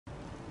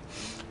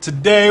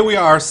Today we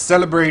are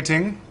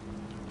celebrating.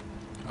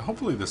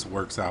 Hopefully this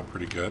works out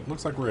pretty good.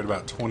 Looks like we're at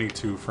about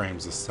 22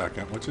 frames a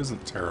second, which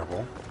isn't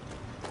terrible.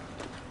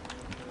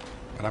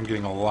 But I'm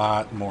getting a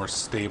lot more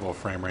stable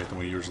frame rate than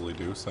we usually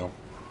do, so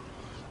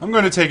I'm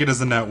going to take it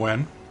as a net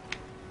win.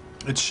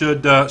 It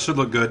should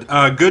look good.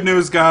 Good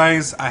news,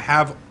 guys. I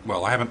haven't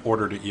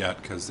ordered it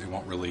yet because it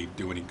won't really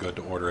do any good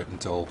to order it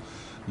until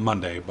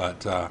Monday.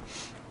 But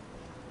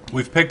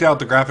we've picked out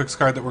the graphics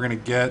card that we're going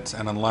to get,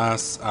 and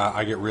unless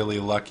I get really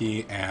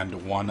lucky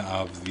and one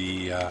of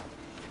the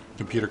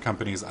computer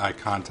companies I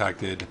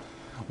contacted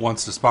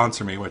wants to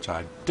sponsor me, which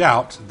I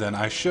doubt, then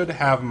I should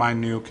have my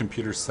new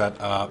computer set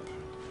up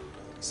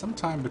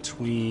sometime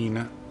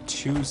between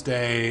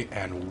Tuesday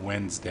and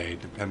Wednesday,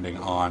 depending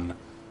on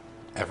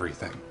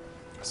everything.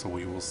 So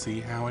we will see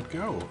how it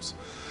goes.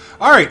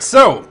 Alright,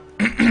 so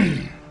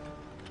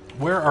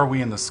where are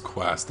we in this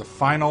quest? The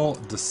final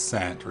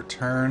descent.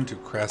 Return to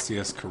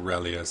Cressius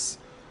Corellius.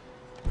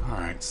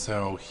 Alright,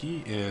 so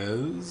he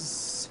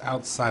is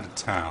outside of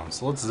town.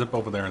 So let's zip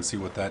over there and see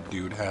what that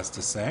dude has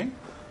to say.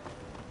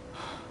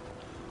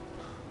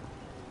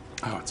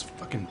 Oh, it's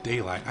fucking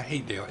daylight. I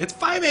hate daylight. It's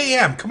 5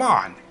 a.m. Come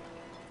on!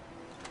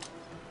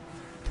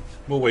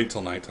 We'll wait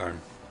till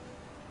nighttime.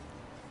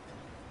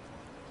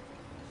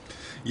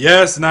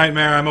 Yes,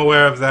 Nightmare, I'm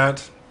aware of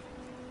that.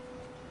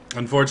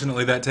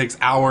 Unfortunately, that takes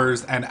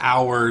hours and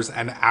hours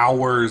and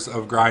hours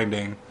of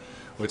grinding,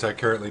 which I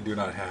currently do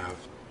not have.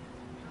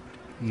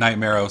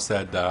 Nightmare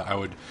said I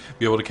would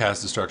be able to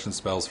cast destruction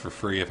spells for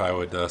free if I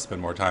would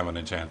spend more time on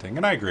enchanting,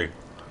 and I agree.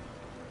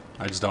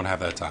 I just don't have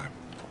that time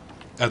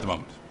at the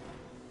moment.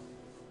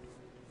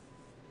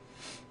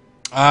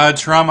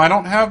 Trum, I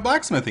don't have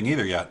blacksmithing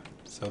either yet,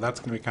 so that's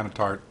going to be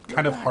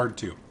kind of hard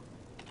too.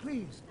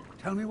 Please,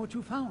 tell me what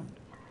you found.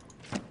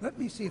 Let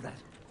me see that.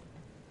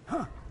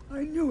 Huh,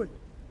 I knew it.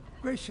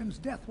 Gratian's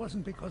death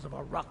wasn't because of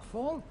a rock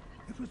fall.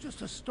 It was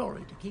just a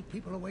story to keep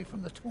people away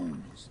from the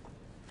tombs.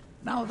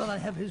 Now that I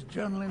have his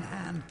journal in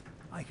hand,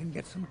 I can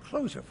get some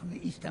closure from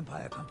the East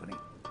Empire Company.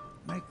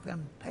 Make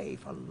them pay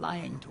for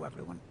lying to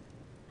everyone.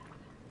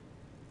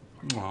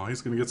 Oh,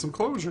 he's going to get some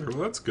closure. Well,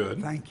 that's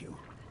good. Thank you.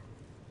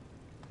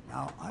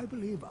 Now, I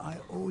believe I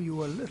owe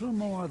you a little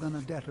more than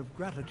a debt of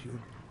gratitude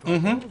for all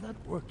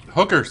that work you did.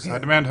 Hookers. I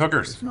demand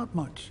hookers. It's not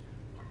much,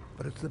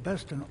 but it's the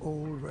best an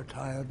old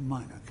retired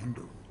miner can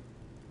do.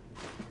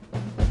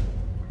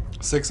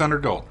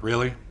 600 gold.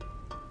 Really?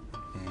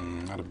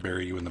 I'll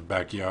bury you in the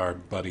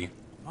backyard, buddy.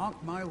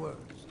 Mark my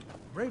words.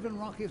 Raven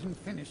Rock isn't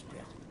finished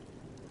yet.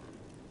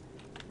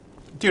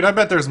 Dude, I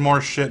bet there's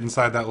more shit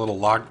inside that little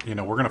lock. You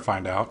know, we're going to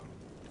find out.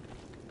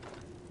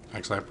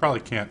 Actually, I probably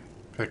can't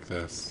pick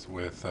this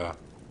with,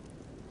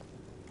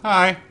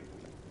 Hi.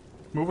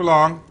 Move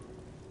along.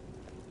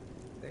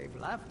 They've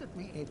laughed at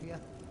me, Apia.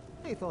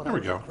 They thought There I we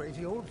was go. a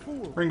crazy old fool.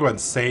 We're going to go ahead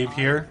and save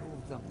here. I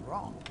proved them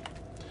wrong.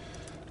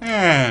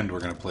 And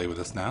we're going to play with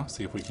this now.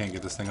 See if we can't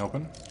get this thing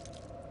open.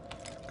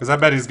 Because I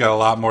bet he's got a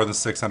lot more than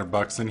 600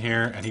 bucks in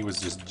here. And he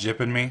was just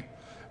jipping me.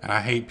 And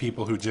I hate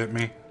people who jip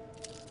me.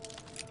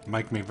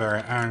 Make me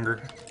very angry.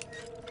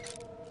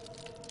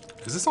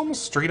 Is this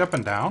almost straight up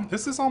and down?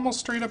 This is almost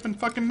straight up and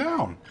fucking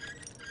down.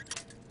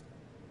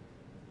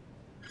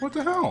 What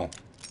the hell?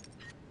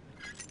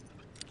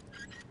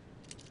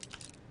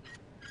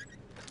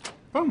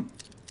 Boom.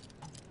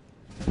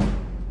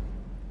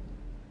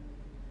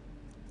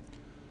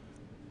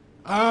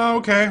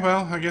 Okay,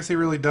 well, I guess he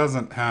really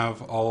doesn't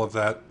have all of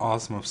that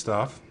awesome of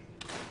stuff.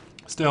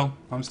 Still,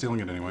 I'm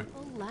stealing it anyway.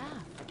 People laugh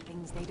at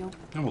things they don't.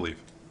 I will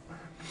leave.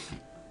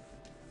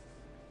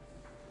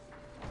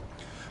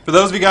 For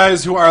those of you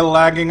guys who are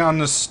lagging on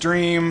the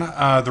stream,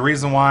 the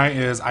reason why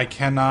is I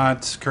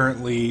cannot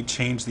currently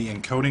change the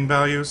encoding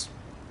values.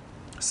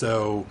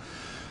 So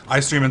I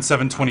stream in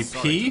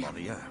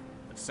 720p.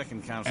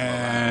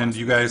 And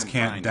you guys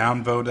can't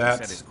downvote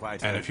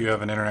that. And if you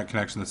have an internet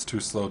connection that's too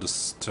slow to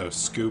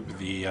scoop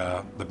the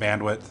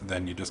bandwidth,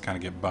 then you just kind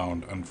of get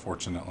boned,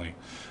 unfortunately.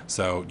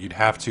 So you'd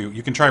have to.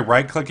 You can try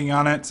right-clicking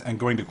on it and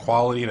going to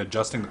quality and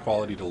adjusting the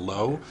quality to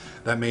low.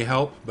 That may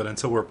help, but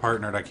until we're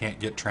partnered, I can't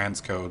get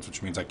transcodes,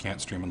 which means I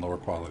can't stream in lower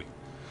quality.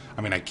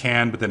 I mean, I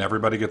can, but then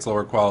everybody gets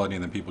lower quality,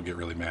 and then people get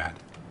really mad.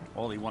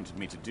 All he wanted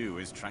me to do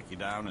is track you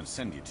down and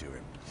send you to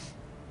him.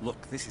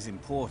 Look, this is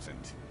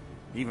important.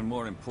 Even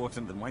more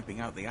important than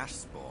wiping out the ash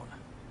spawn.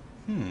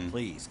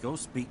 Please, go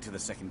speak to the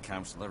second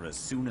counselor as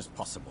soon as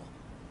possible.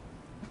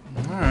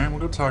 Alright,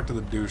 we'll go talk to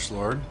the douche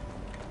lord.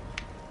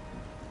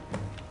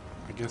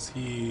 I guess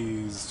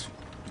he's...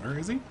 Where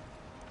is he?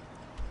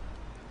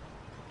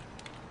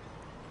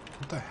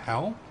 What the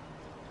hell?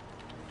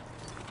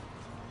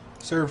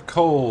 Serve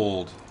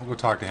cold. We'll go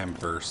talk to him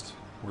first.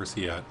 Where's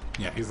he at?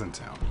 Yeah, he's in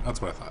town.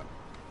 That's what I thought.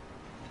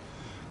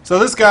 So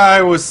this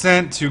guy was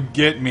sent to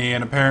get me,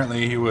 and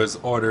apparently he was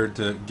ordered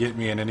to get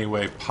me in any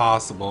way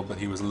possible, but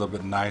he was a little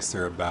bit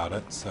nicer about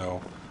it.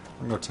 So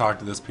I'm going to talk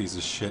to this piece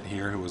of shit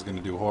here who was going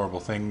to do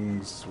horrible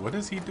things. What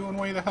is he doing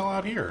way the hell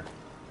out here?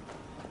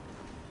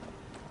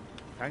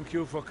 Thank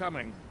you for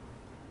coming.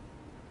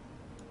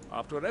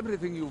 After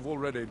everything you've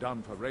already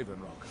done for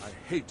Ravenrock, I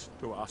hate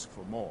to ask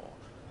for more.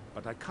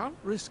 But I can't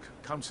risk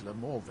Councillor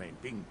Morvain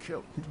being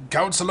killed.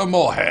 Councillor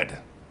Moorhead.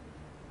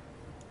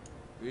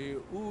 The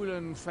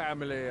Ulan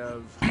family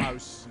of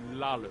House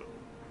Lalu,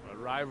 a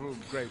rival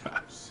great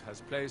house,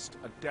 has placed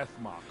a death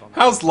mark on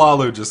House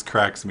Lalu just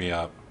cracks me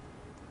up.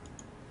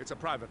 It's a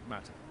private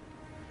matter.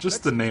 Just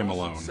Let's the name just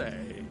alone.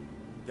 say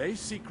they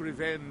seek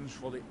revenge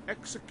for the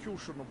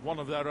execution of one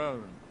of their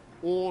own,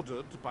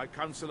 ordered by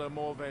Councillor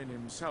Morvain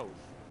himself.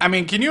 I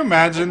mean, can you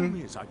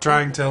imagine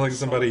telling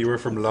somebody you were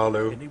from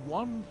Lalu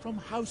Anyone from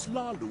House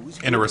Lalu is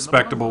in a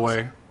respectable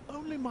way?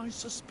 Only my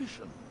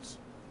suspicions.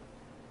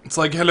 It's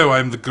like, hello,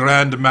 I'm the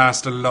Grand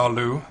Master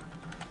Lalu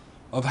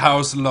of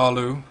House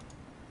Lalu.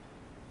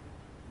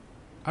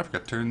 I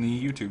forgot to turn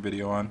the YouTube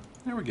video on.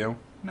 There we go.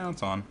 Now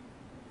it's on.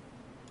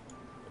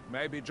 It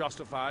may be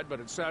justified, but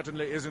it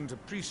certainly isn't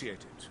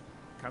appreciated.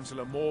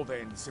 Councillor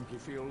Morvain simply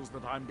feels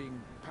that I'm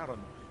being paranoid.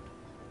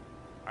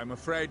 I'm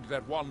afraid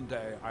that one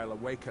day I'll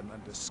awaken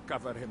and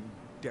discover him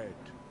dead.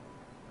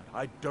 And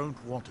I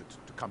don't want it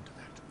to come to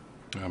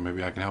that. Well,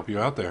 maybe I can help you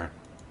out there.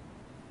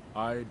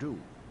 I do.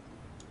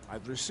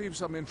 I've received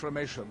some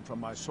information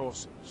from my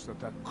sources that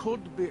there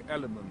could be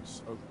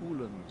elements of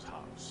Ulan's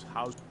house.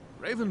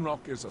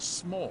 Ravenrock is a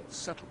small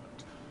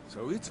settlement,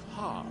 so it's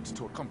hard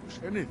to accomplish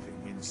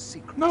anything in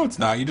secret. No, it's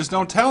not. You just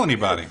don't tell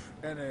anybody.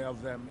 If any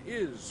of them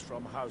is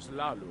from House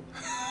Lalu,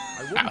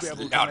 I wouldn't House be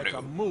able Lalu. to make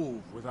a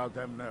move without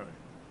them knowing.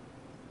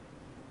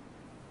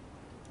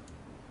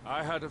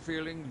 I had a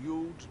feeling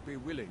you'd be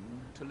willing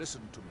to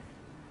listen to me.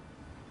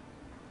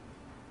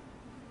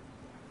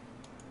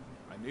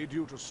 I need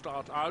you to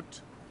start out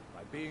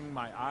by being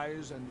my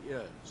eyes and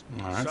ears.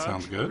 All right,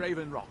 sounds good.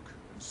 Ravenrock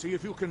and see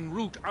if you can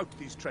root out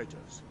these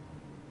traitors.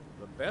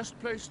 The best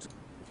place to...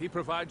 If he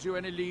provides you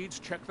any leads,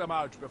 check them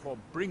out before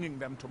bringing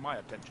them to my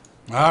attention.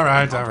 All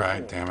right,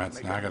 damn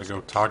it. Now I gotta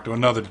go talk to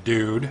another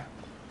dude.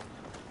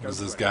 What does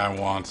this guy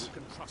want?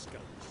 You can trust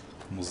Ghosts.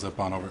 We'll zip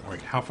on over.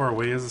 Wait, how far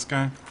away is this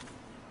guy?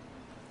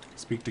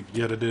 Speak to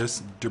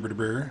Gedidus.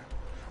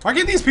 Why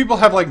can't these people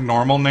have, like,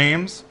 normal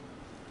names?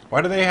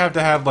 Why do they have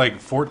to have, like,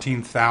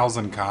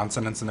 14,000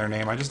 consonants in their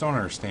name? I just don't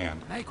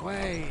understand. Make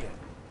way.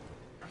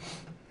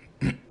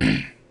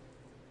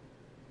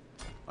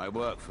 I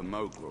work for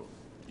Mogrel.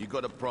 You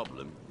got a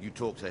problem, you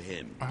talk to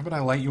him. How about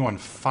I light you on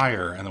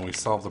fire and then we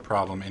solve the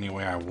problem any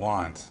way I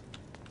want?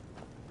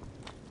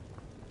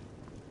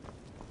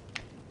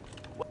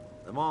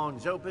 The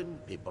mine's open,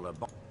 people are...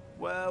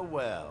 Well,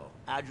 well.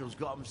 Adril's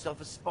got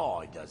himself a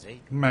spy, does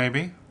he?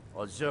 Maybe.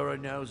 Azura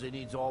knows he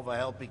needs all the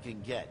help he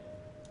can get.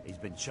 He's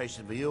been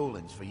chasing the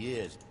Ulans for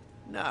years.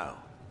 No.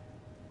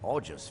 I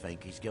just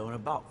think he's going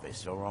about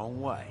this the wrong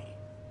way.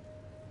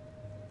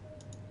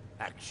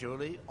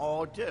 Actually,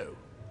 I do.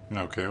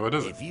 Okay, what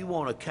is it? If you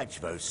want to catch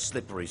those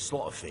slippery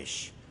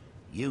slaughterfish,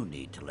 you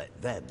need to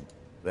let them.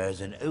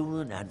 There's an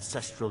Ulan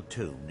ancestral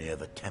tomb near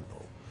the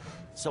temple.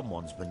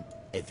 Someone's been...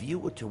 If you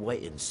were to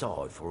wait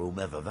inside for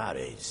whomever that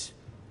is,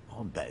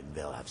 I'm betting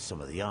they'll have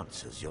some of the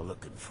answers you're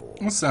looking for.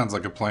 That sounds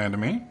like a plan to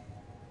me.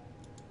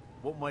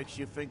 What makes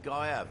you think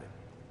I haven't?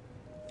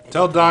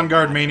 Tell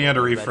Dawnguard Mania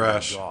to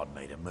refresh. God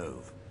made a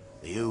move.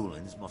 The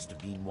Ulans must have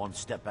been one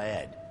step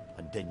ahead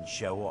and didn't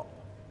show up.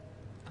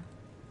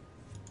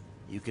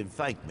 You can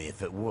thank me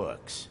if it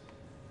works.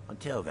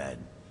 Until then,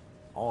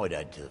 I'd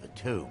head to the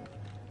tomb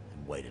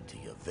and wait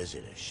until your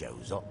visitor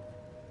shows up.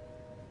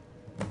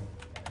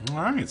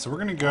 Alright, so we're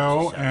gonna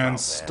go and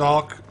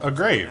stalk a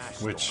grave,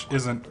 which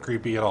isn't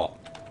creepy at all.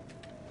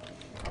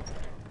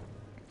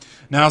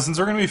 Now, since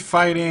we're gonna be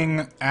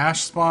fighting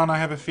Ash Spawn, I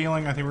have a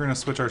feeling, I think we're gonna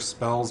switch our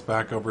spells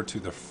back over to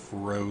the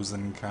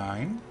frozen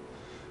kind.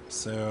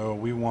 So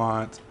we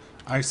want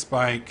Ice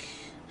Spike.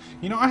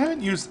 You know, I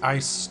haven't used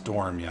Ice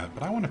Storm yet,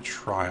 but I want to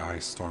try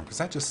Ice Storm, because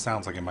that just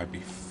sounds like it might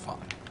be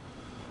fun.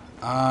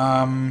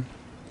 And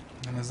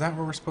is that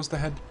where we're supposed to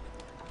head?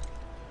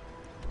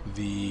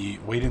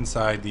 Wait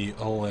inside the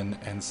Ulan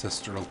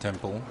Ancestral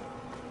Temple.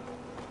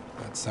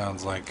 That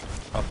sounds like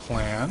a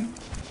plan.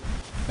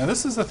 Now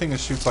this is the thing that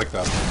shoots like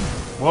that.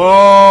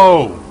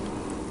 Whoa!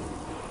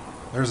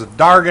 There's a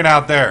Dargon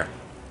out there.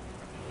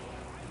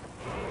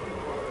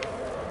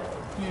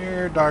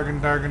 Here,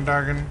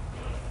 Dargon.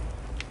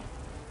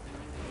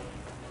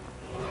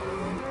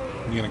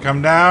 You gonna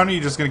come down, or you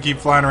just gonna keep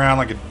flying around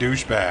like a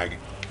douchebag?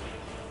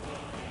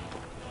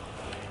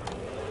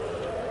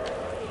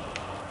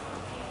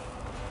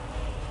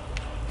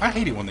 I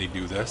hate it when they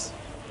do this.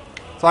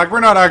 It's like,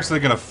 we're not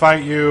actually gonna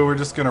fight you, we're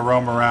just gonna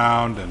roam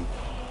around and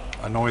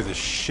annoy the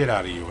shit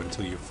out of you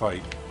until you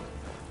fight.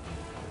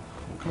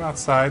 We'll come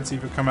outside, see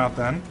if you come out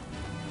then.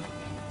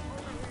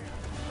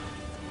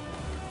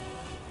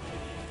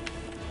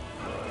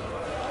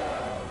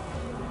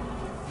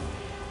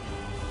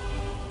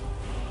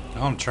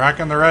 Oh, I'm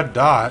tracking the red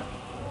dot.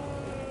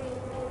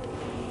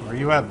 Where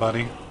you at,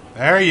 buddy?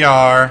 There you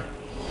are.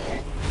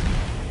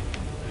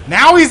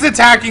 Now he's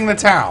attacking the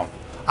town.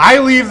 I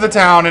leave the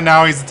town and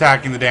now he's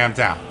attacking the damn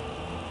town.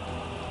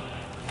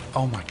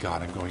 Oh my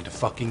god, I'm going to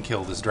fucking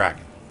kill this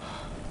dragon.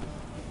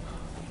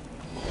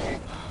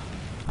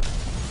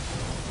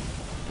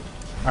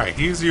 Alright,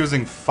 he's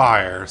using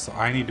fire, so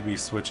I need to be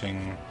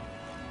switching...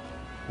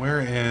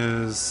 Where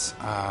is...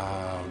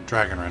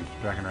 Dragonrend.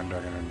 Dragonrend.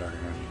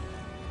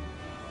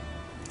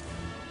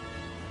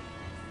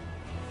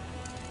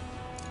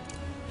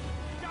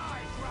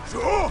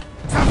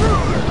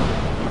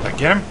 Did I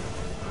get him?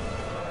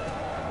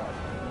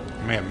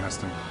 I may have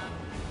missed him.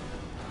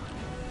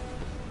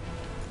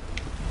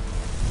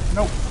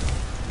 Nope.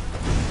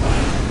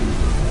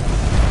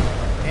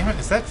 Damn it,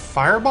 is that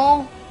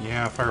fireball?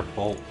 Yeah,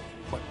 firebolt.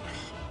 What?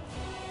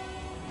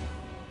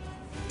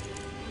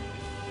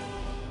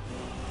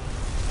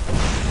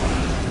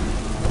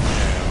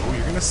 No,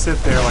 you're gonna sit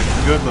there like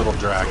a good little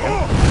dragon.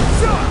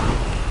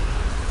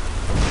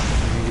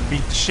 You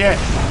beat the shit.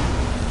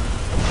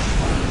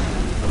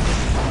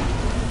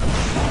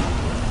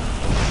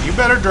 You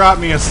better drop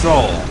me a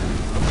soul.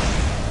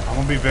 I'm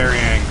gonna be very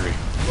angry.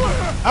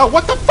 Oh,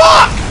 what the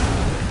fuck?!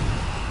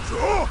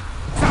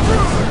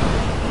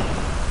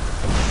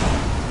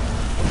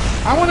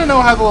 I want to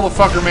know how the little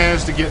fucker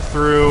managed to get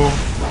through.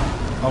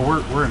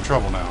 Oh, we're in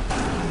trouble now.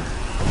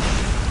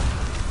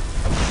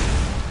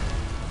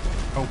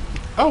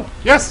 Oh,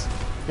 yes!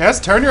 Yes,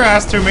 turn your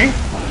ass to me.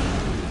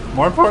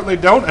 More importantly,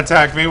 don't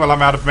attack me while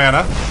I'm out of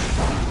mana.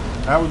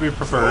 That would be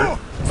preferred.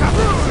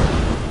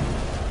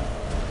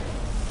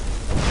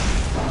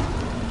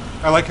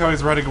 I like how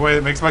he's running away.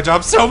 It makes my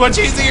job so much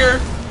easier!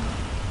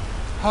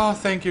 Oh,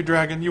 thank you,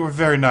 dragon. You were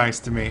very nice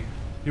to me.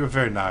 You were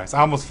very nice.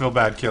 I almost feel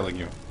bad killing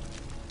you.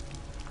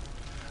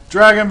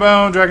 Dragon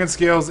bone, dragon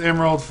scales,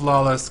 emerald,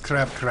 flawless,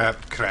 crap.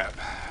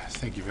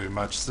 Thank you very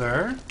much,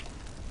 sir.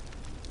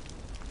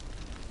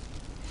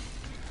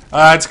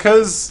 It's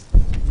because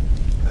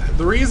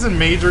the reason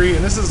Majory,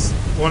 and this is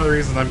one of the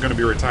reasons I'm going to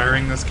be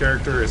retiring this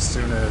character as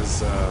soon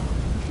as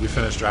we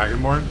finish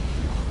Dragonborn.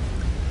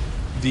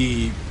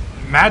 The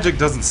magic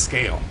doesn't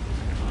scale.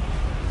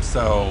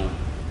 So,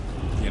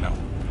 you know,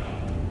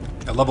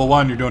 at level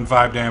 1 you're doing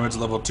 5 damage,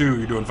 level 2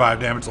 you're doing 5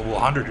 damage, level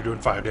 100 you're doing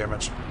 5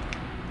 damage.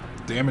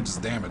 Damage is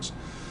damage.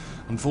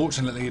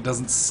 Unfortunately, it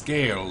doesn't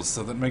scale,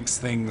 so that makes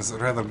things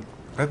rather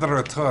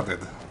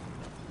retarded.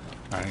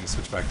 I need to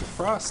switch back to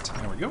Frost.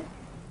 There we go.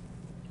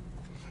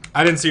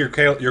 I didn't see your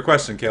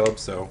question, Caleb,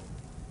 so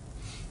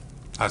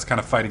I was kind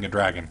of fighting a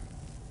dragon.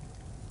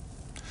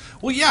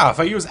 Well, yeah, if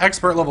I use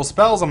expert level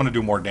spells, I'm going to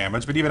do more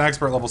damage, but even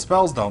expert level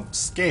spells don't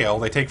scale.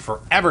 They take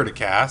forever to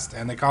cast,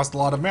 and they cost a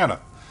lot of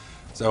mana.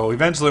 So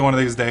eventually, one of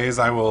these days,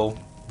 I will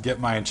get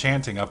my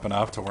enchanting up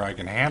enough to where I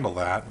can handle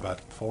that,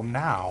 but for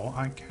now,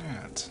 I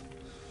can't.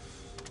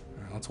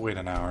 Right, let's wait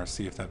an hour,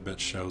 see if that bitch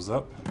shows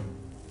up.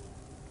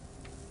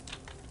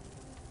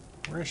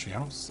 Where is she?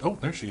 Oh,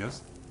 there she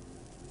is.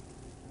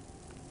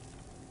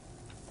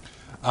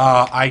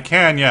 I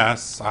can,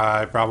 yes.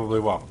 I probably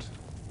won't.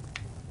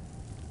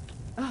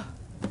 Ah,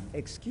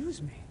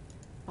 excuse me.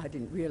 I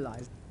didn't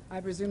realize.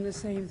 I presume the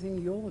same thing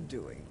you're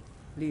doing.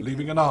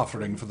 Leaving an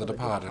offering for the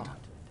departed.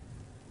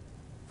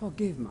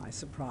 Forgive my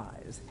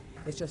surprise.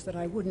 It's just that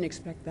I wouldn't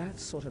expect that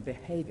sort of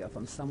behavior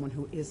from someone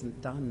who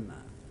isn't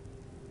Dunmer.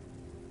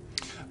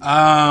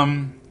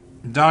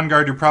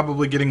 Dawnguard, you're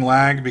probably getting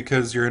lagged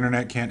because your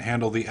internet can't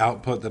handle the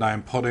output that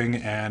I'm putting,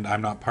 and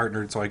I'm not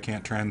partnered, so I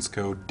can't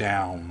transcode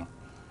down.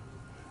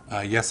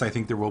 Yes, I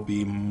think there will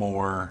be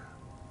more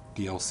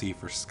DLC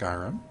for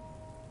Skyrim.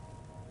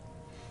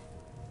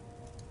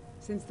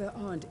 Since there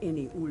aren't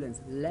any Ulans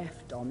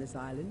left on this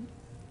island,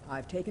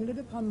 I've taken it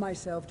upon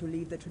myself to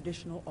leave the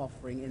traditional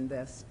offering in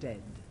their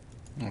stead.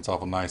 That's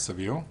awful nice of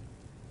you.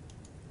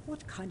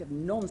 What kind of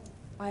nonsense?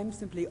 I'm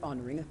simply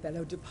honoring a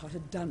fellow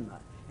departed Dunmer,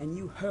 and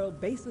you hurl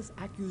baseless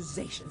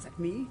accusations at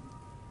me?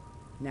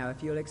 Now,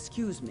 if you'll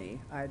excuse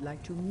me, I'd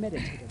like to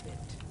meditate a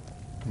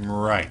bit.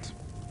 Right.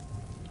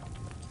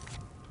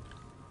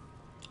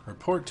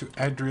 Report to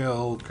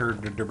Adriel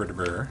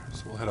Kurderberdber.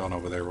 So we'll head on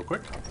over there real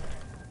quick.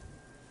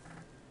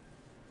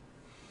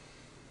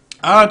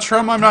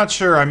 Trum, I'm not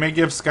sure. I may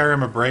give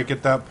Skyrim a break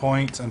at that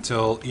point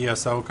until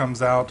ESO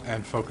comes out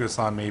and focus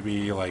on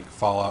maybe like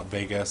Fallout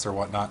Vegas or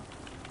whatnot.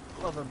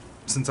 Love him.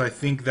 Since I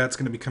think that's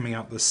going to be coming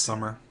out this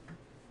summer.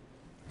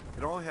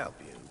 Can I help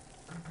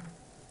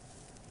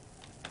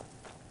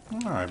you?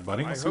 Alright,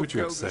 buddy. Let's see what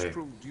you have to say. This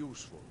proved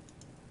useful.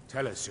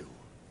 Telesu.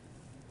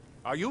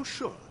 Are you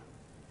sure?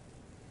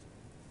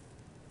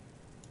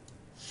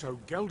 So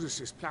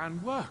Geldus's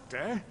plan worked,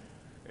 eh?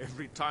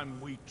 Every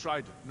time we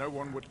tried it, no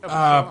one would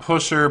ever...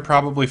 Pusher,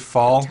 probably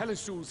fall.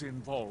 Telesu's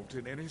involved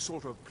in any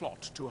sort of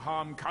plot to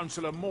harm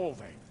Councillor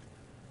Morvain.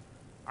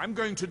 I'm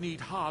going to need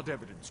hard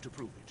evidence to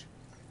prove it.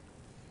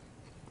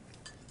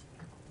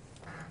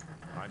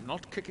 I'm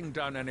not kicking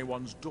down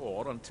anyone's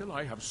door until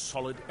I have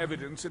solid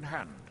evidence in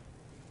hand.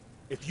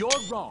 If you're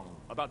wrong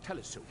about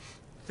Telesu,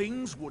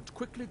 things would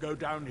quickly go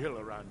downhill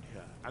around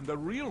here, and the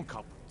real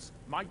culprits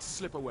might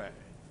slip away.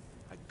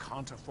 I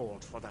can't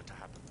afford for that to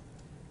happen.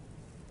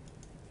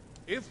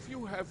 If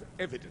you have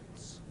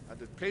evidence, and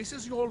it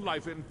places your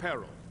life in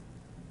peril,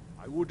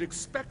 I would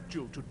expect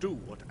you to do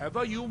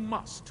whatever you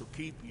must to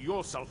keep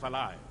yourself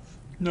alive.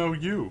 No,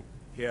 you.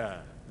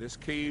 Here, this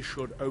key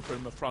should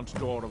open the front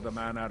door of the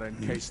manor in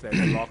case they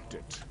locked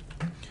it.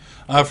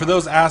 For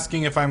those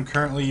asking if I'm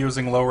currently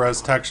using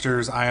low-res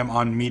textures, I am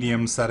on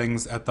medium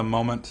settings at the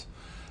moment.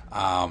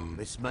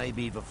 This may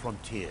be the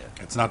frontier.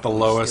 It's not the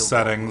lowest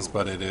settings,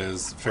 but it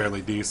is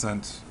fairly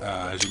decent.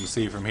 As you can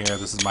see from here,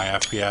 this is my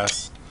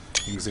FPS.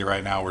 You can see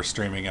right now we're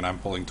streaming and I'm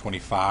pulling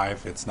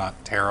 25. It's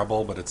not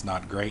terrible, but it's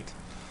not great.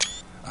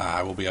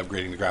 I will be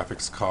upgrading the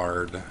graphics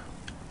card.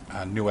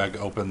 Newegg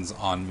opens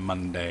on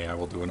Monday. I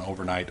will do an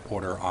overnight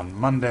order on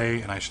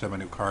Monday, and I should have a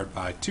new card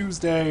by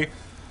Tuesday.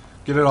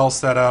 Get it all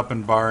set up,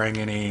 and barring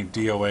any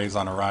DOAs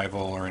on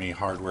arrival or any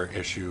hardware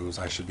issues,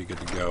 I should be good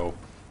to go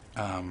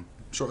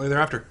shortly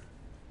thereafter.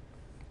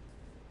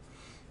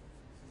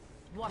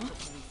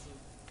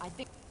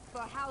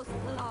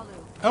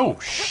 Oh,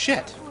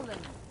 shit!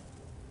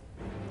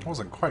 I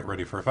wasn't quite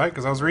ready for a fight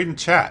because I was reading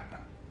chat.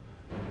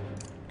 You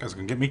guys are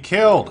gonna get me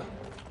killed.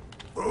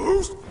 No,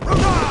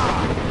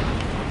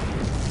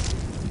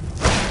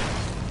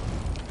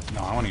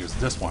 I want to use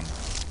this one.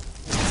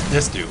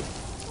 This dude.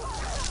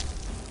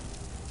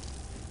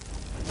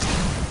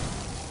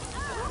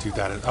 Dude,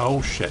 that is...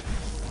 Oh, shit.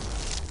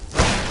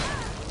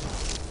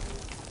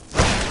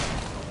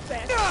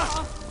 Get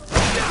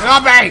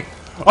off me!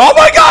 Oh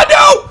my god,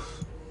 no!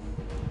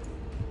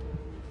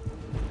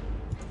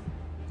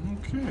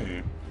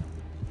 Okay.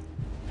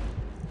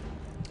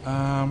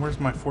 Where's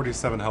my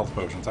 47 health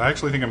potions? I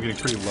actually think I'm getting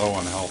pretty low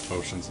on health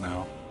potions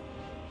now.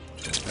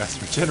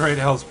 Yes, regenerate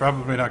health is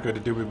probably not going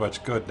to do me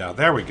much good now.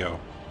 There we go.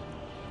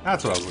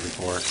 That's what I was looking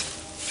for.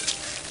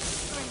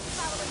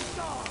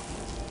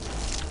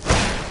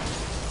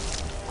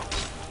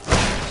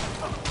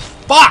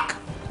 Fuck!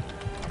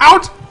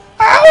 Out!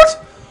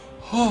 Out!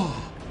 Oh.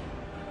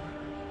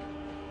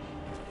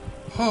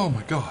 Oh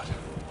my god.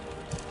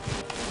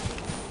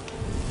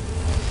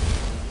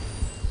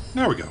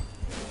 There we go.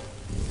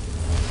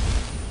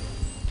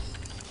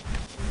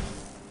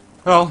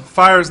 Well,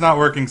 fire's not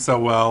working so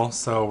well,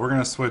 so we're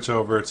gonna switch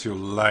over to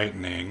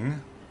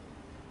lightning.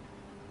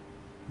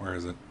 Where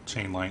is it?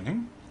 Chain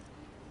lightning?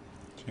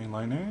 Chain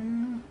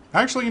lightning?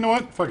 Actually, you know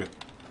what? Fuck it.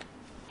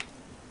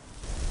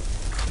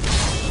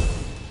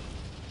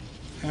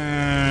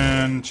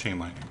 And chain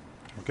lightning.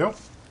 There we go.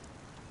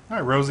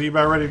 Alright, Rosie, you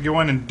about ready to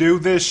go in and do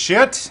this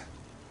shit?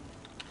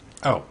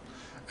 Oh.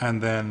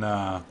 And then,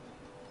 I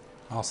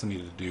also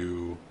need to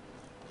do...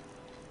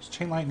 Is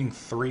chain lightning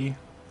 3?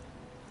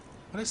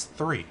 What is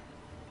 3?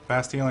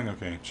 Fast healing?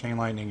 Okay. Chain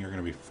lightning, you're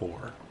going to be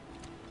 4.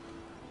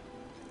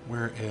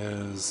 Where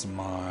is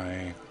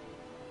my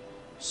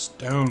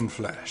stone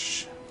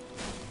flesh?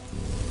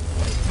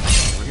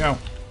 There we go.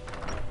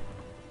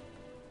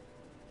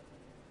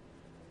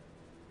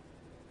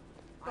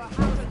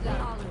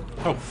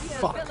 Oh,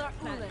 fuck.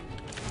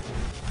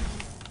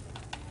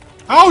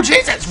 Oh,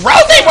 Jesus!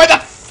 Rosie, where the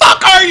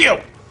fuck are you?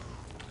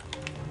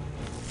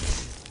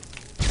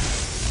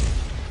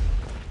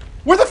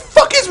 Where the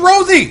fuck is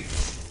Rosie?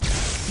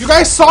 You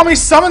guys saw me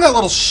summon that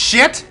little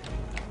shit?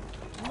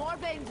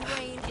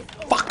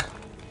 Fuck.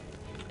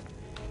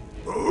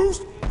 Oh,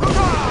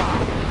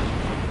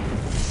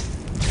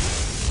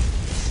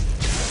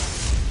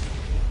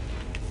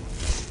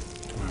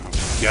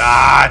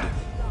 God.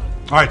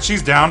 Alright,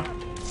 she's down.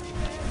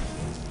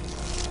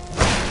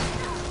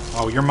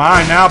 Oh, you're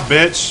mine now,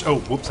 bitch. Oh,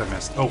 whoops, I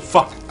missed. Oh,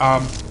 fuck.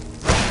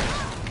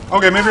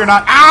 Okay, maybe you're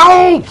not.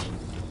 Ow! Oh,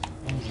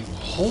 you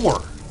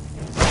whore.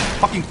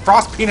 Fucking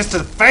frost penis to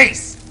the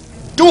face!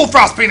 Dual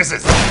frost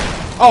penises!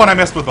 Oh, and I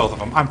messed with both of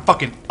them. I'm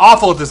fucking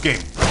awful at this game.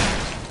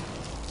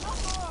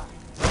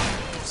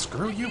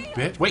 Screw you,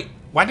 bitch. Wait,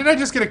 why did I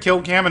just get a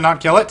kill cam and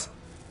not kill it?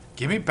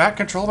 Give me back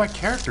control of my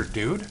character,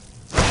 dude.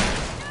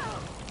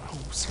 Oh,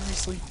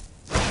 seriously?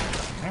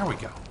 There we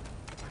go.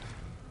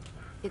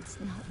 It's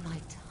not my time.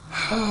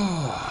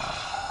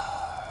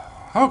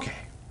 Okay.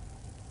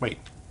 Wait.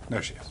 No,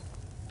 she is.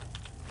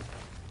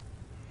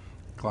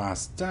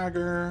 Glass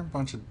dagger.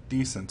 Bunch of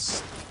decent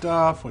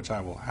stuff, which I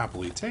will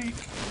happily take.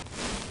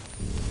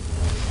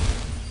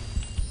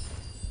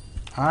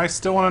 I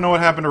still want to know what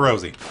happened to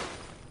Rosie.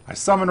 I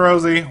summon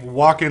Rosie,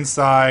 walk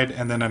inside,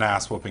 and then an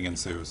ass whooping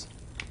ensues.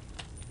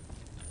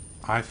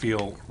 I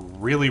feel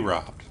really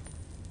robbed.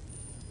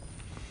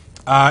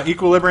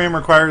 Equilibrium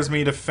requires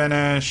me to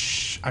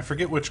finish... I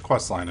forget which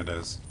questline it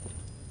is.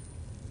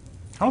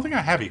 I don't think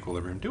I have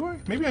Equilibrium, do I?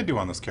 Maybe I do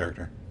on this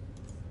character.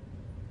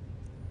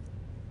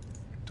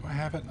 Do I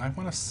have it? I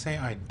want to say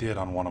I did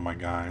on one of my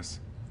guys.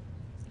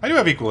 I do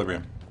have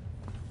Equilibrium.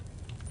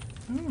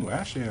 Ooh,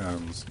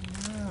 Ashians.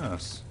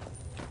 Yes.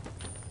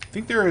 I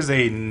think there is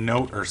a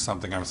note or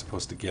something I'm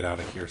supposed to get out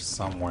of here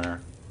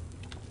somewhere.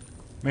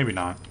 Maybe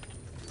not.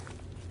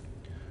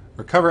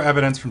 Recover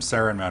evidence from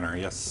Saren Manor.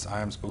 Yes, I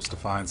am supposed to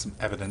find some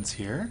evidence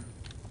here.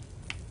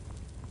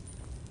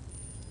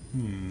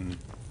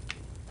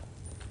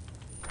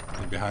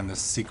 Behind this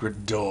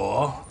secret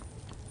door.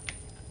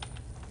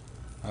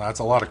 That's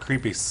a lot of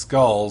creepy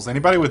skulls.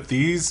 Anybody with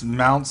these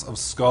mounts of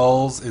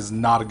skulls is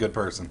not a good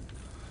person.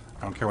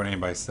 I don't care what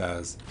anybody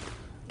says.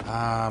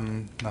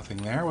 Nothing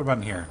there. What about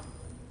in here?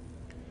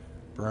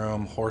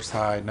 Broom,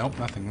 horsehide. Nope,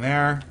 nothing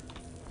there.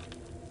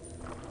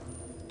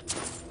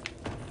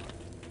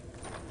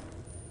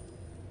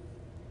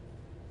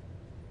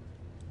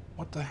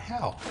 What the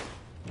hell?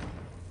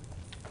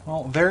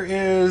 Well, there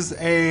is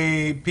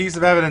a piece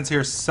of evidence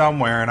here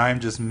somewhere, and I'm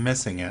just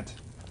missing it.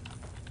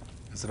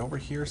 Is it over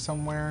here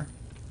somewhere?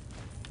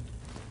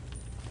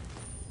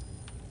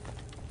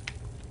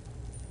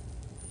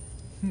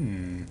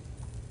 Ooh!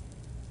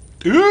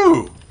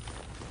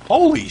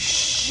 Holy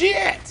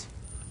shit!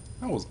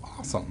 That was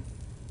awesome.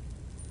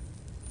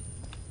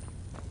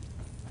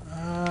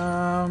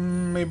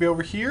 Maybe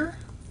over here?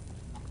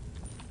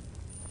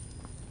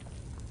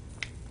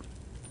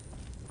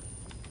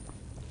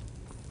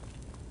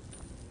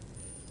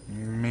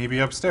 Maybe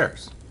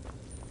upstairs.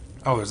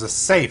 Oh, there's a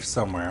safe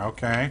somewhere.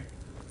 Okay.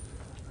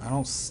 I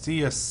don't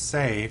see a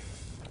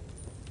safe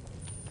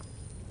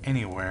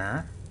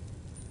anywhere.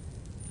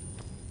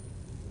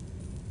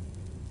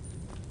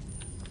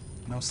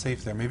 No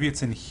safe there. Maybe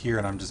it's in here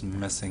and I'm just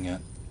missing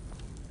it.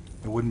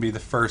 It wouldn't be the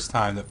first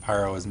time that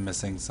Pyro is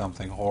missing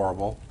something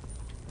horrible.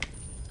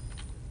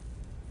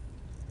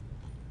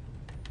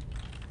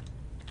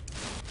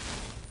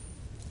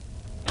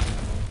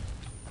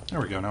 There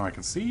we go. Now I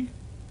can see.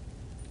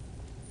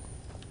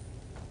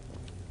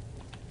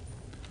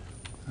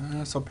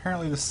 So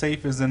apparently the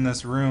safe is in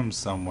this room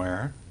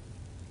somewhere.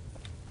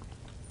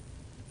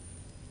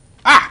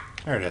 Ah!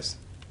 There it is.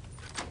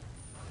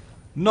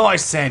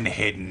 Nice and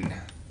hidden.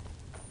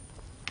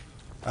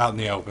 Out in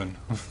the open.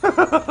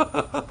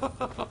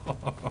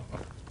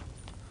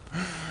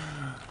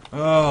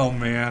 Oh,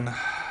 man.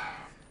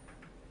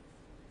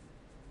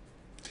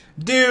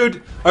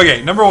 Dude!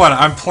 Okay, number one,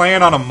 I'm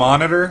playing on a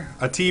monitor,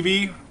 a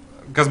TV,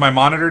 because my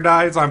monitor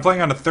died, so I'm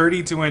playing on a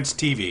 32-inch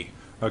TV,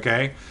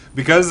 okay?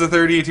 Because the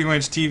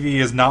 32-inch TV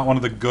is not one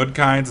of the good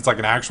kinds, it's like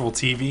an actual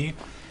TV,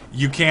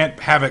 you can't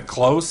have it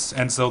close,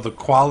 and so the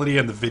quality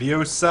and the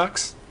video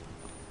sucks.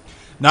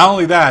 Not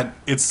only that,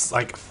 it's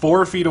like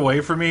 4 feet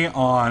away from me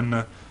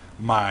on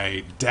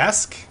my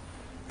desk,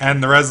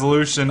 and the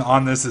resolution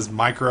on this is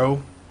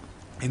micro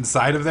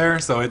inside of there,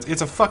 so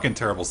it's a fucking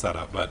terrible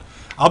setup, but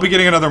I'll be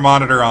getting another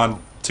monitor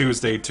on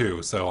Tuesday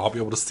too, so I'll be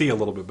able to see a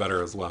little bit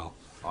better as well.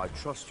 I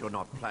trust you're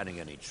not planning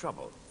any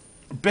trouble.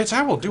 Bitch,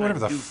 I will do whatever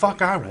the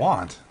fuck I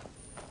want.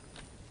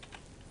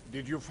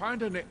 Did you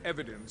find any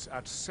evidence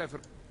at Sever?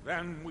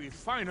 Then we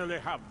finally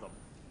have them.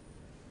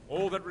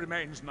 All that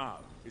remains now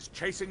is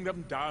chasing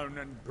them down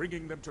and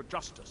bringing them to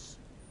justice.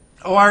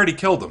 Oh, I already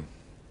killed them.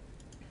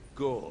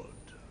 Good.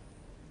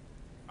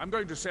 I'm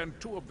going to send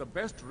 2 of the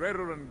best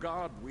Rerenn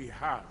Guard we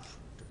have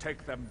to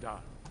take them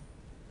down.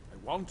 I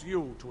want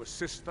you to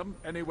assist them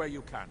any way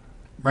you can.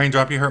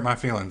 Raindrop, you hurt my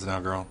feelings now,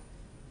 girl.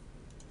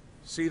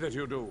 See that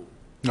you do.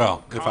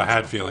 Well, if I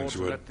had feelings,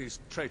 you would. Let these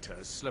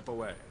traitors slip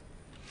away.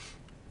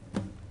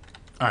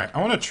 Alright, I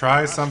want to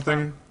try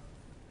something.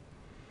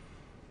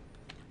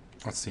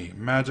 Let's see.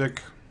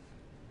 Magic.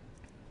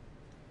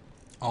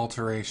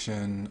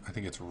 Alteration. I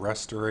think it's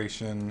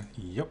restoration.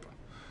 Yep.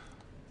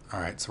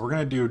 Alright, so we're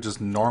going to do just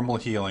normal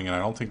healing, and I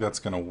don't think that's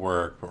going to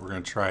work, but we're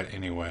going to try it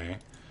anyway.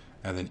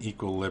 And then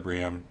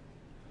equilibrium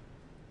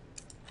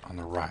on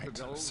the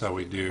right. So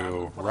we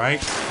do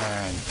right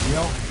and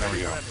heal. There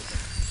we go.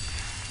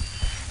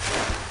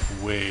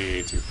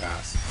 Way too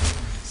fast.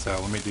 So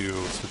let me do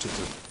switch it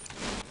to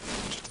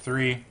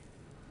 3.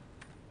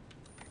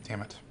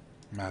 Damn it.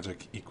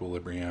 Magic,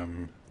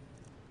 equilibrium.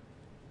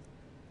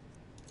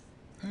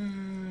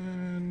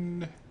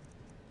 And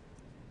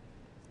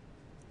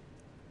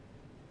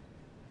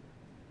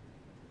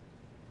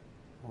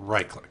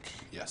right click.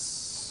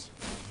 Yes.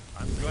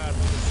 I'm glad to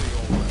see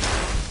all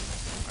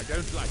that. I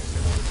don't like it.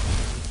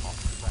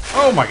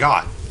 Oh my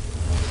god.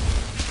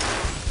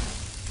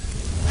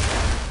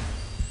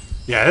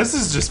 Yeah, this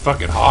is just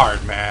fucking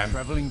hard, man.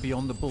 Traveling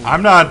beyond the border.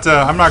 I'm not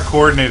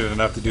coordinated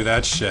enough to do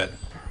that shit.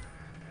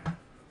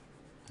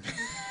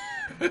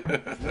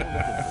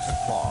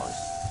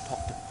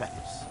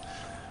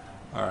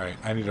 Alright,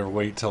 I need to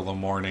wait till the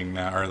morning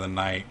now, or the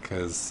night,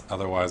 because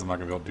otherwise I'm not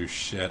going to be able to do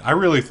shit. I'm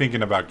really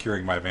thinking about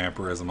curing my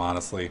vampirism,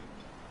 honestly.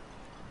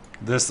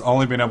 This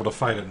only being able to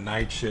fight at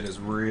night shit is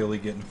really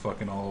getting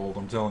fucking old,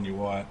 I'm telling you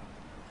what.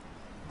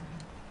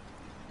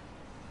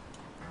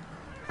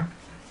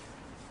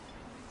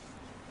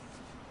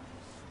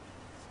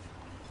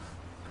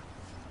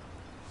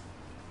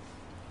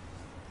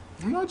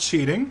 I'm not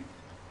cheating.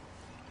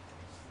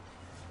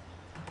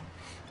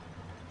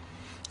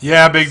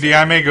 Yeah, Big D,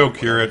 I may go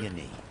cure it.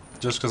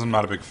 Just because I'm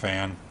not a big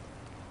fan.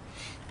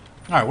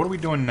 Alright, what are we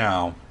doing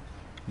now?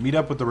 Meet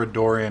up with the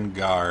Redorian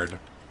Guard.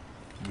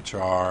 Which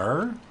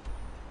are...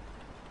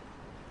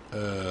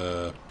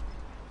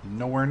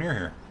 nowhere near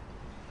here.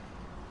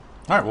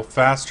 Alright, we'll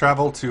fast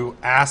travel to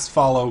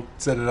Asfollow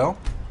Citadel.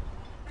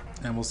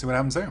 And we'll see what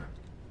happens there.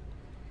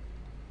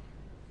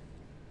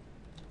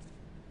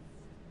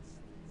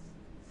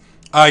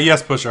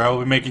 Yes, Pusher, I will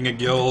be making a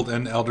guild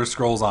and Elder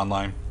Scrolls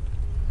Online.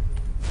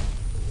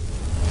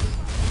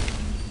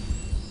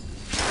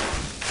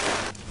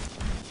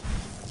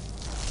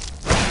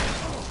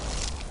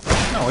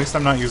 No, at least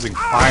I'm not using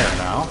fire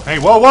now. Hey,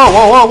 whoa, whoa,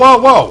 whoa, whoa, whoa,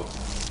 whoa!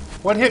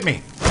 What hit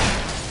me?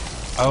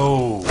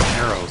 Oh,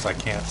 arrows, I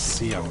can't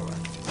see them.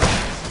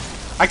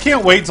 I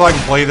can't wait till I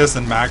can play this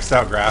in maxed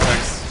out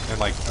graphics in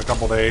like a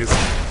couple days,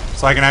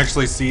 so I can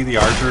actually see the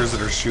archers that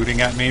are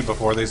shooting at me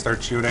before they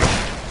start shooting.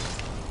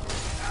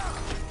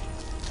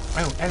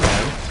 Oh,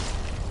 hello.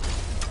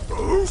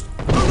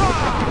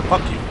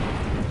 Fuck you.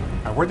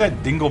 Alright, where'd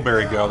that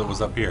dingleberry go that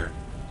was up here?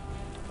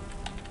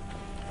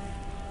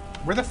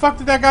 Where the fuck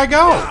did that guy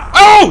go?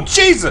 Oh,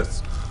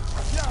 Jesus!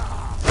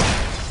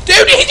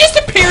 Dude, he just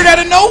appeared out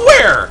of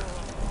nowhere!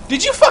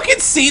 Did you fucking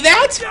see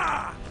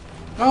that?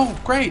 Oh,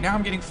 great. Now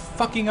I'm getting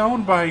fucking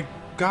owned by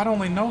God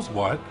only knows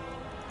what.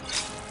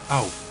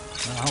 Oh,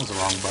 no, that was the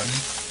wrong button.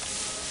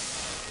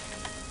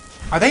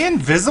 Are they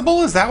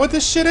invisible? Is that what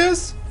this shit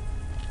is?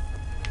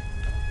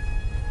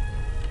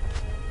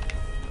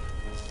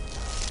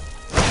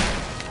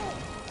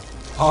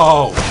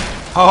 Oh.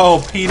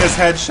 Oh, penis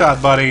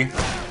headshot, buddy.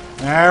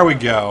 There we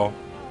go.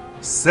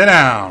 Sit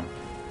down.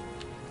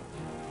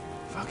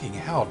 Fucking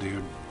hell,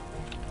 dude.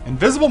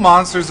 Invisible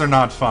monsters are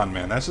not fun,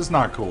 man. That's just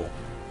not cool.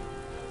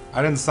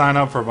 I didn't sign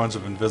up for a bunch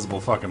of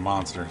invisible fucking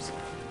monsters.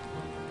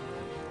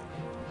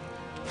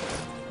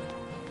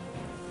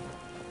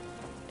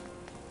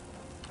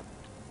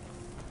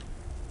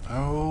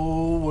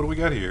 Oh, what do we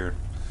got here?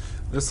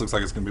 This looks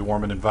like it's going to be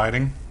warm and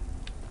inviting.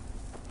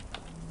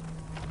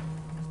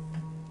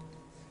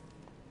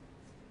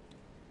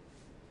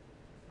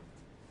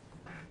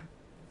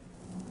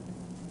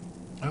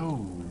 Oh,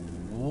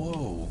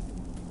 whoa.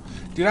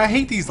 Dude, I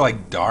hate these,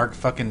 like, dark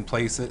fucking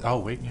places. Oh,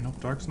 wait, you know,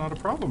 dark's not a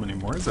problem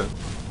anymore, is it?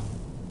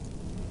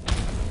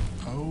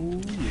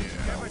 Oh, yeah.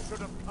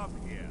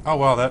 Oh,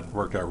 wow, that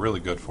worked out really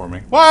good for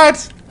me.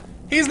 What?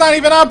 He's not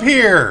even up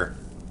here!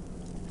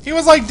 He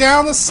was, like,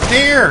 down the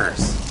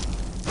stairs!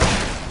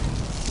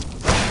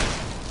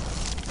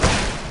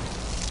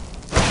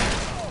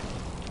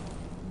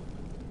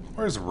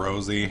 Where's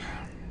Rosie?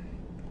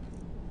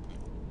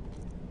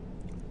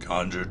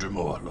 Conjure to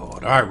more,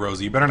 Lord. Alright,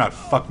 Rosie, you better not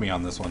fuck me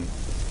on this one.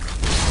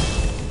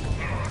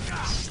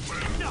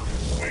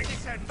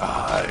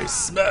 I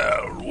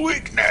smell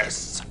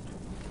weakness.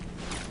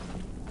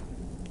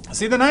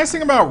 See, the nice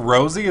thing about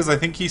Rosie is I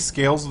think he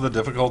scales with the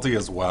difficulty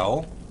as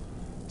well.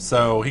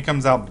 So he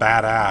comes out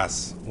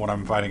badass when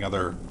I'm fighting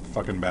other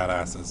fucking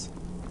badasses.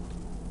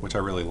 Which I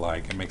really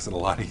like. It makes it a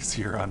lot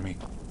easier on me.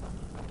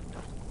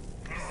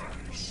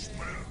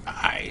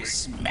 I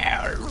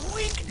smell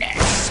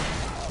weakness.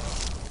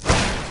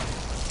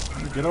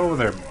 Get over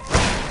there.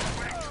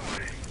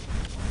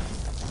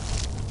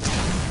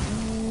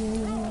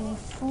 Ooh,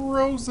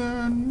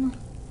 frozen.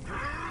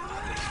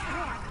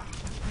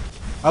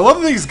 I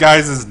love these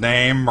guys'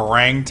 name,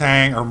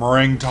 Meringue or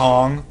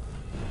Tong.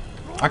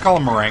 I call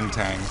them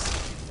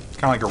Meringue-tangs.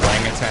 Kind of like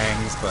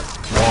orangutans, but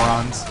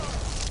morons.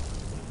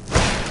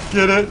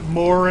 Get it?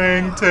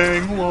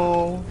 Meringue-tang,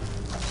 lol.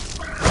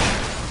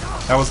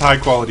 That was high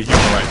quality humor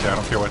right there, I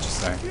don't care what you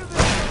say.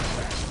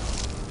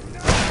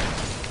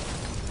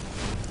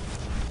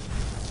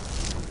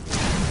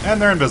 And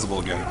they're invisible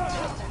again.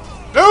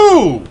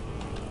 Ooh!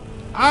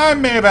 I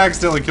may have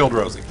accidentally killed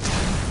Rosie.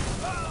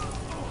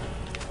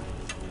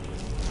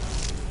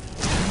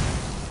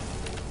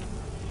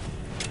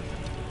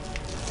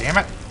 Damn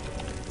it.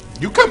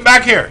 You come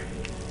back here!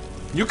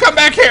 You come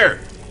back here!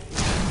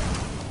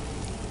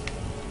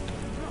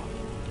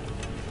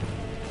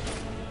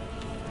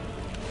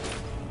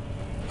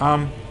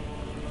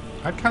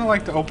 I'd kind of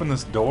like to open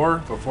this door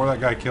before that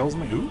guy kills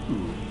me.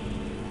 Ooh.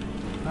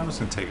 I'm just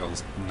gonna take all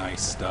this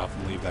nice stuff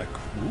and leave that.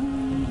 Ooh,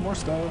 more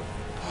stuff.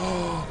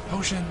 Oh,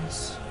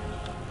 potions.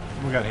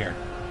 What do we got here?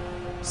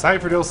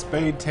 Cypherdale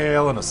spade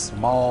tail and a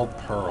small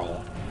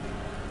pearl.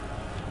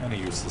 And a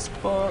useless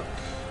book.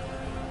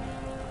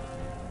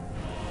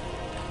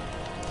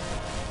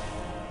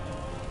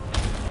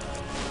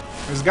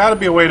 There's got to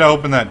be a way to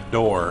open that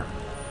door.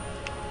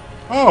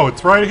 Oh,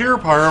 it's right here,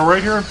 Pyro.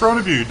 Right here in front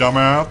of you,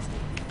 dumbass.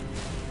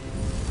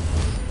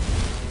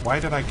 Why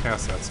did I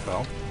cast that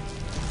spell?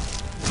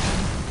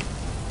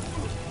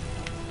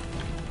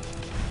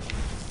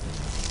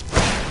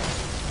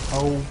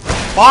 Oh,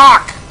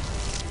 fuck!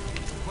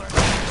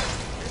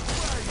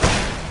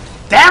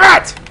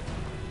 Damn it!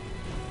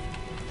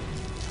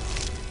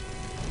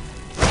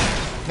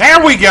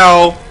 There we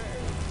go!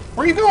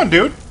 Where are you going,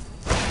 dude?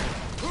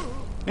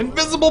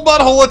 Invisible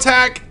butthole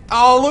attack!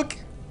 Oh, look!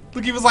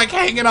 Look, he was like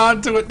hanging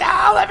on to it.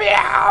 No, let me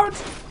out!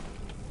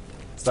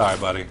 Sorry,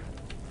 buddy.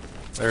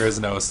 There is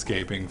no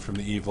escaping from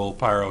the evil,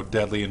 pyro,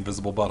 deadly,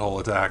 invisible butthole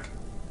attack.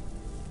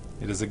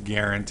 It is a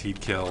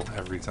guaranteed kill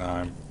every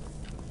time.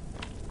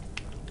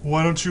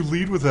 Why don't you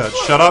lead with that?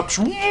 Shut up!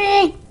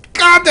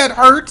 God, that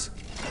hurt!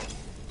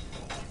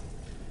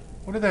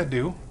 What did that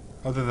do?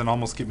 Other than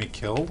almost get me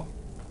killed?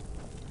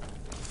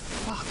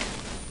 Fuck.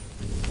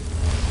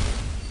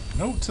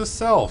 Note to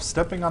self,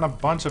 stepping on a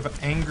bunch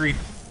of angry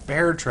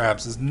bear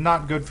traps is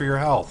not good for your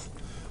health.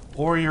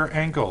 Or your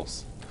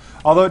ankles.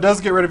 Although it does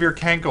get rid of your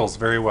cankles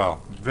very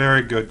well.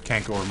 Very good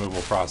cankle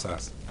removal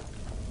process.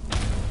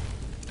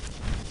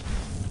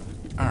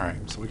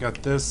 Alright, so we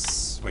got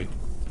this. Wait.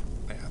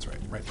 Yeah, that's right.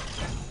 Right there.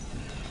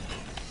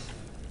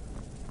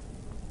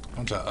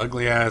 Bunch of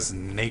ugly ass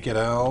naked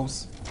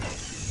elves.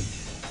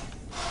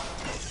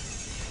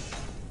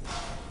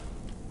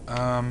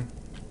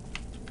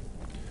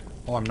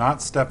 Well, I'm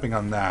not stepping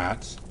on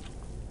that.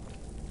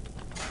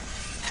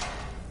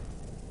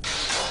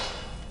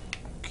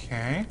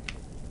 Okay.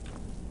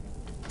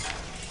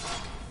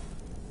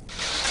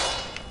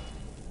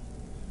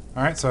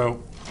 Alright,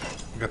 so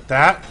we got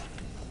that.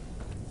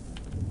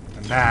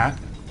 And that.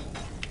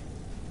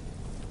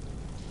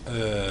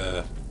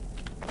 I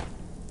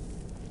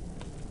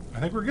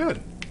think we're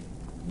good.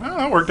 Well,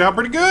 that worked out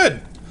pretty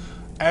good.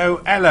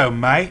 Oh, hello,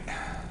 mate.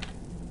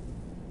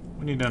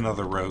 We need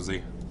another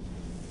Rosie.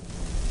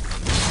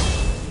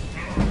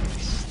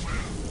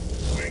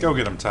 Go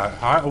get him, Ty.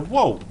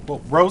 Whoa,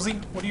 whoa, Rosie?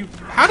 What do you...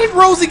 How did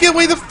Rosie get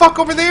way the fuck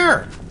over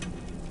there?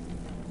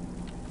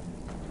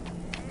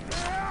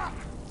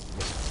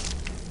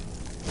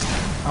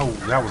 Oh,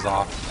 that was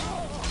off.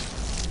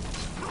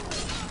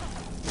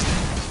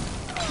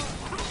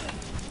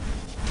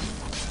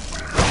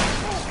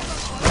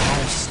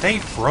 Oh, stay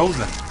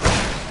frozen.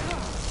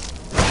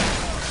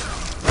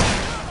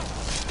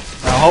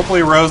 Now,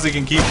 hopefully Rosie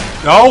can keep...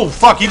 Oh,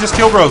 fuck, he just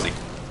killed Rosie.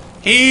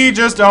 He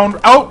just owned...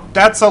 Oh,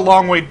 that's a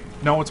long way...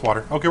 No, it's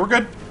water. Okay, we're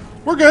good.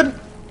 We're good.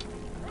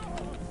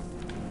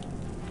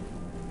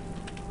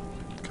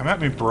 Come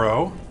at me,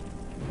 bro.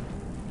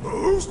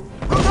 Aww.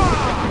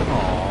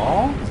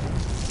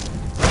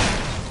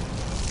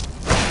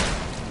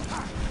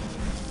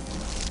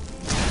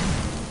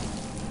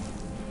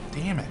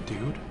 Damn it,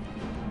 dude.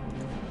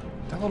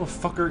 That little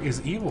fucker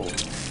is evil.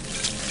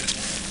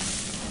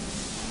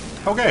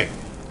 Okay.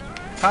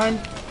 Time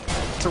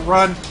to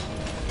run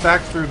back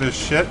through this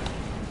shit.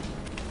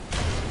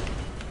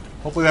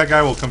 Hopefully that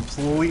guy will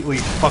completely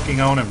fucking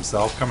own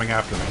himself coming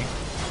after me.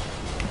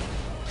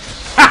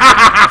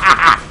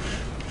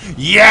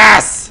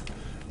 Yes!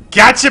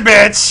 Gotcha,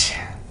 bitch!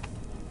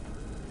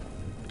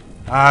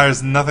 Ah,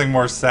 there's nothing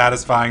more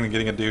satisfying than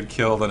getting a dude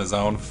killed in his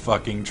own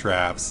fucking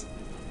traps.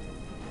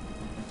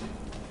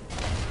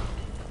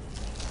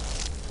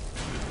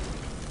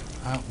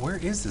 Where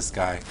is this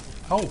guy?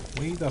 Oh,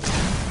 way the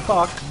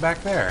fuck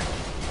back there.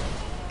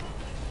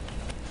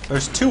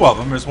 There's two of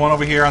them. There's one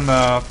over here on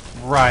the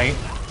right.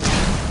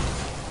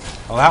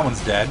 Oh, that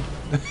one's dead.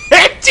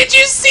 Did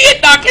you see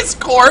it knock his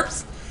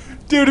corpse?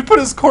 Dude, it put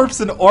his corpse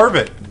in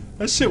orbit.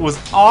 That shit was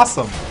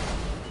awesome.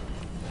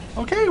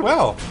 Okay,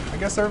 well, I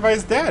guess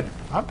everybody's dead.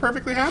 I'm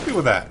perfectly happy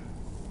with that.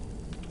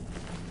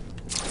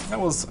 That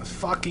was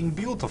fucking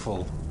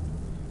beautiful.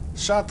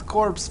 Shot the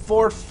corpse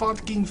 4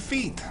 fucking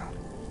feet.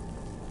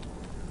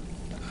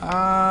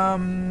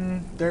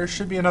 There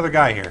should be another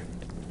guy here.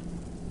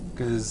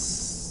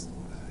 Because...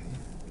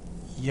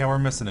 yeah, we're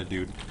missing a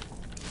dude.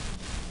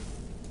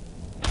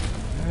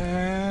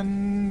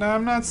 And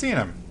I'm not seeing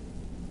him.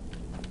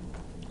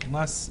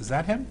 Unless, is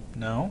that him?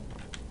 No.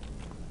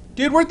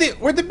 Dude, where'd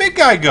the big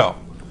guy go?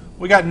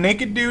 We got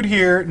naked dude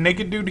here,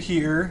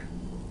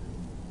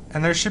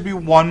 and there should be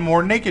one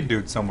more naked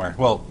dude somewhere.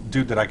 Well,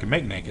 dude that I can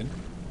make naked.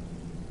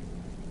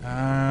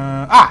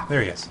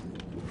 There he is.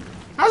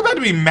 I was about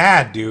to be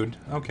mad, dude.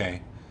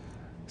 Okay.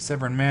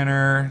 Severn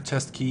Manor,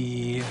 chest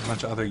key, a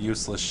bunch of other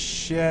useless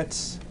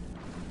shit.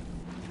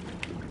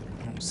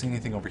 I don't see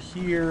anything over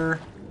here.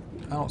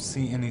 I don't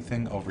see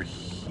anything over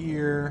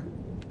here.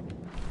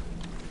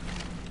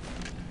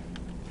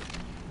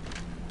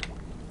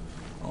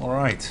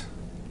 Alright.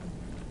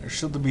 There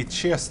should be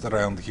chests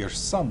around here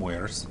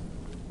somewheres.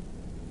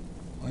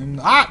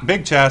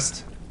 Big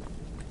chest!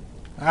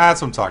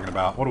 That's what I'm talking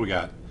about. What do we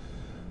got?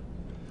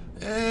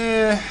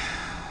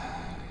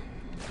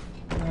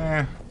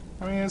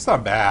 I mean, it's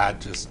not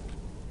bad, just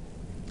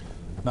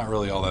not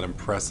really all that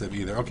impressive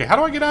either. Okay, how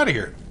do I get out of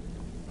here?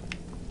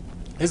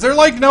 Is there,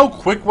 like, no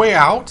quick way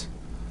out?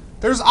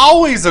 There's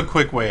always a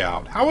quick way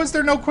out. How is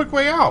there no quick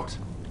way out?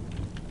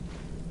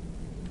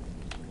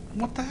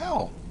 What the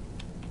hell?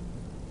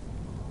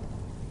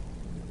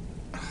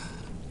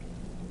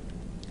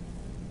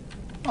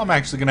 I'm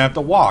actually gonna have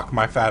to walk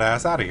my fat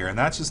ass out of here, and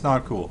that's just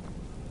not cool.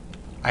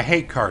 I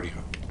hate cardio.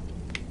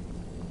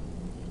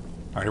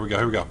 Alright, here we go,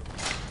 here we go.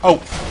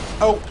 Oh!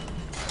 Oh!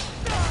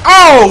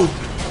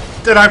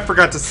 Oh! Did I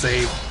forgot to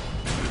save.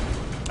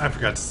 I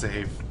forgot to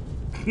save.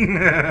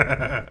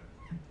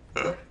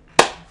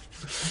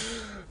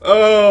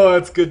 Oh,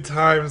 that's good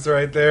times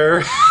right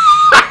there.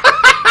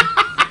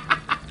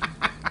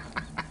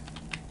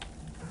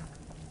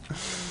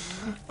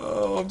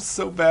 Oh, I'm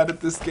so bad at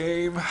this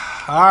game.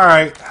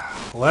 Alright,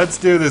 let's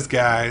do this,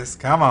 guys.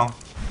 Come on.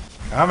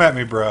 Come at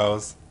me,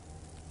 bros.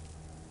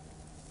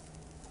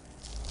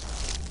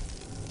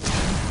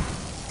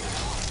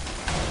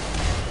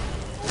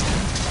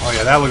 Oh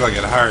yeah, that looked like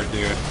it hurt,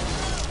 dude.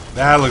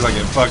 That looked like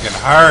it fucking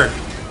hurt.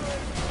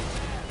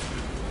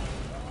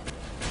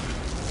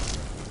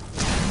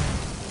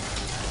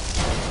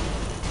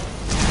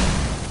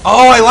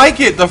 Oh, I like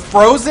it. The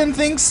frozen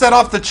thing set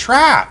off the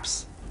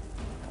traps.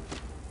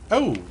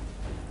 Oh,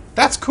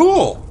 that's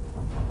cool.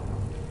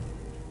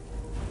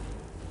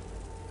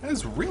 That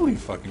is really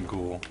fucking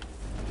cool.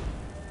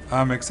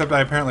 Except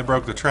I apparently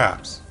broke the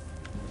traps.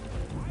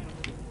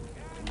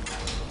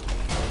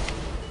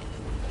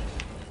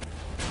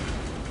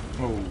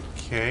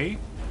 Okay.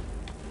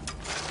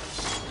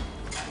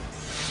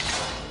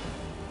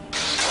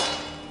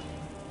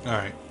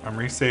 Alright, I'm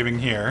resaving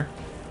here.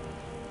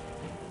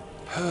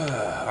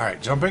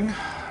 Alright, jumping.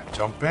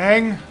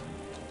 Jumping.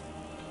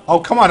 Oh,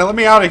 come on, let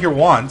me out of here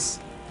once.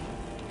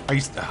 Are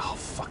you... Oh,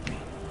 fuck me.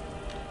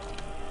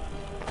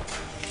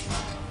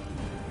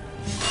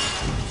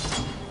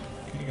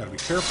 Okay, you gotta be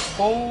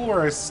careful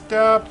where I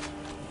step.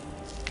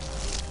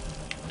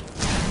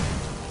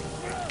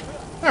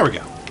 There we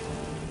go.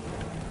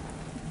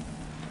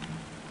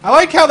 I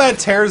like how that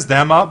tears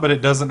them up, but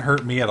it doesn't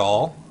hurt me at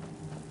all.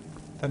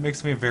 That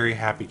makes me a very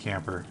happy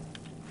camper.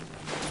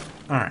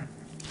 Alright.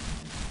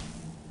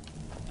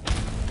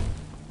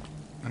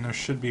 And there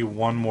should be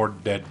one more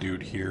dead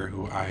dude here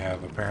who I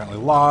have apparently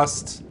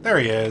lost. There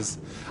he is.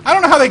 I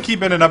don't know how they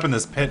keep ending up in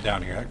this pit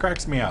down here. That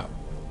cracks me up.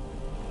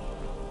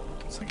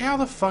 It's like, how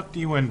the fuck do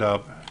you end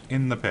up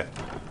in the pit?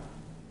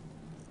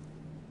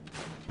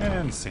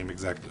 And same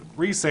exact loop.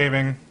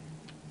 Resaving.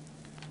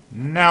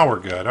 Now we're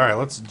good. Alright,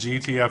 let's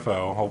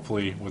GTFO.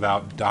 Hopefully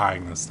without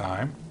dying this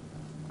time.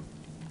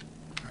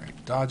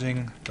 Alright,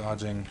 dodging,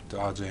 dodging,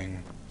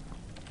 dodging,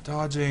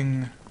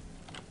 dodging.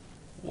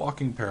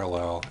 Walking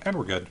parallel. And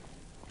we're good.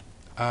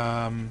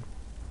 Well,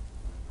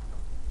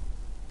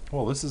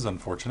 this is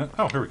unfortunate.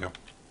 Oh, here we go.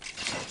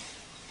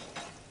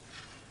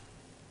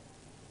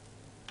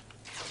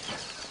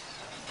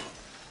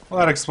 Well,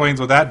 that explains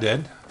what that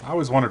did. I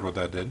always wondered what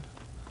that did.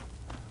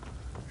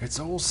 It's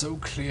all so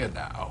clear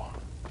now.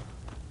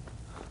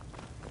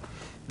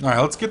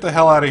 Alright, let's get the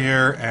hell out of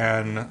here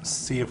and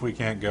see if we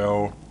can't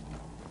go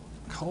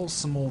cause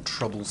some more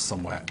trouble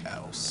somewhere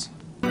else.